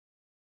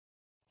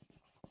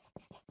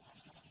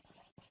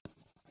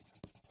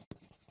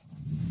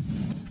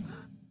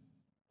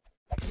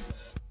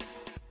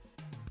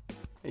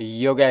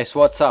Yo guys,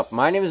 what's up?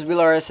 My name is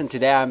RuneScape and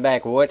today I'm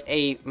back with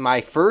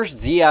my first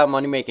Zeah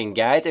money making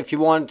guide. If you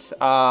want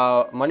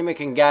money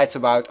making guides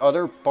about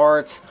other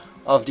parts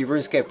of the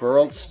RuneScape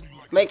worlds,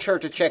 make sure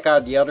to check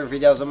out the other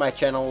videos on my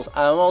channel.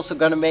 I'm also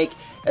gonna make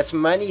as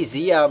many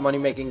Zeah money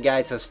making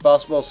guides as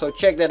possible, so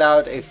check that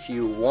out if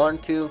you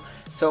want to.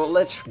 So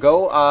let's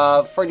go.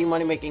 For the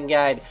money making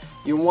guide,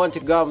 you want to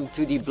come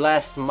to the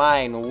Blast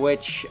Mine,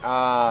 which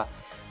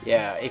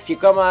yeah, if you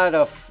come out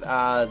of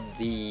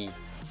the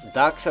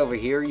ducks over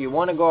here, you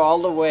want to go all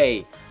the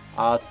way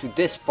to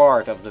this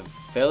part of the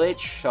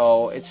village.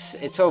 So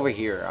it's over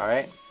here. all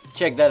right,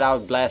 check that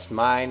out, Blast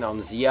Mine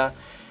on Zeah.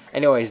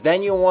 Anyways,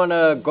 then you want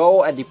to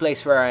go at the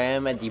place where I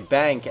am at the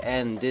bank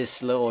and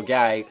this little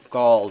guy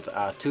called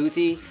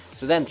Tutti.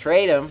 So then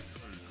trade him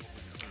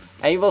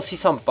and you will see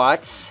some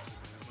pots,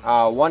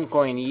 1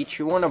 coin each.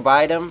 You want to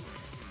buy them.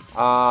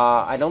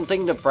 I don't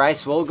think the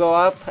price will go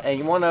up, and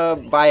you want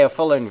to buy a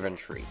full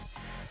inventory.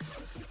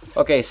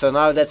 Okay, so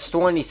now that's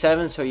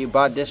 27, so you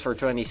bought this for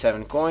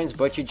 27 coins,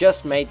 but you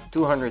just made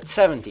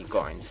 270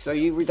 coins. So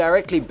you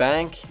directly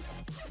bank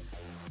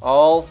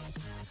all,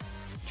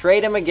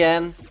 trade them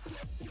again,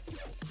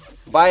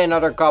 buy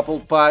another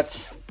couple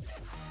pots.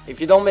 If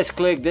you don't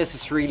misclick, this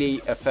is really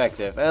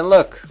effective. And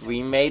look,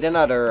 we made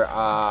another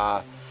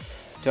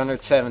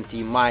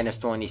 270 minus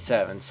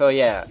 27. So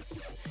yeah,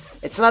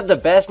 it's not the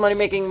best money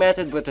making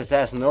method, but it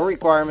has no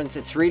requirements.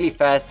 It's really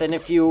fast, and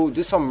if you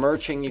do some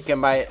merching, you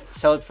can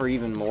sell it for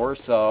even more.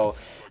 So,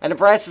 and the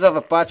prices of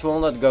a pot will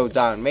not go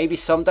down. Maybe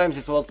sometimes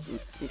it will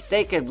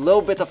take a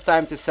little bit of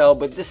time to sell,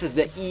 but this is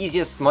the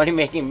easiest money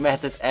making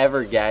method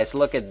ever, guys.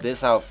 Look at this,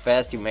 how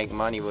fast you make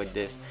money with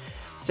this.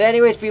 So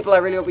anyways, people, I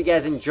really hope you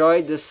guys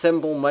enjoyed this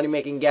simple money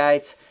making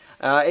guides.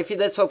 If you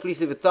did so,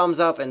 please leave a thumbs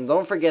up, and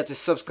don't forget to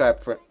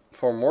subscribe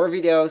for more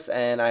videos,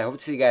 and I hope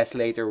to see you guys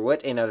later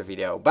with another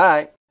video.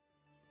 Bye!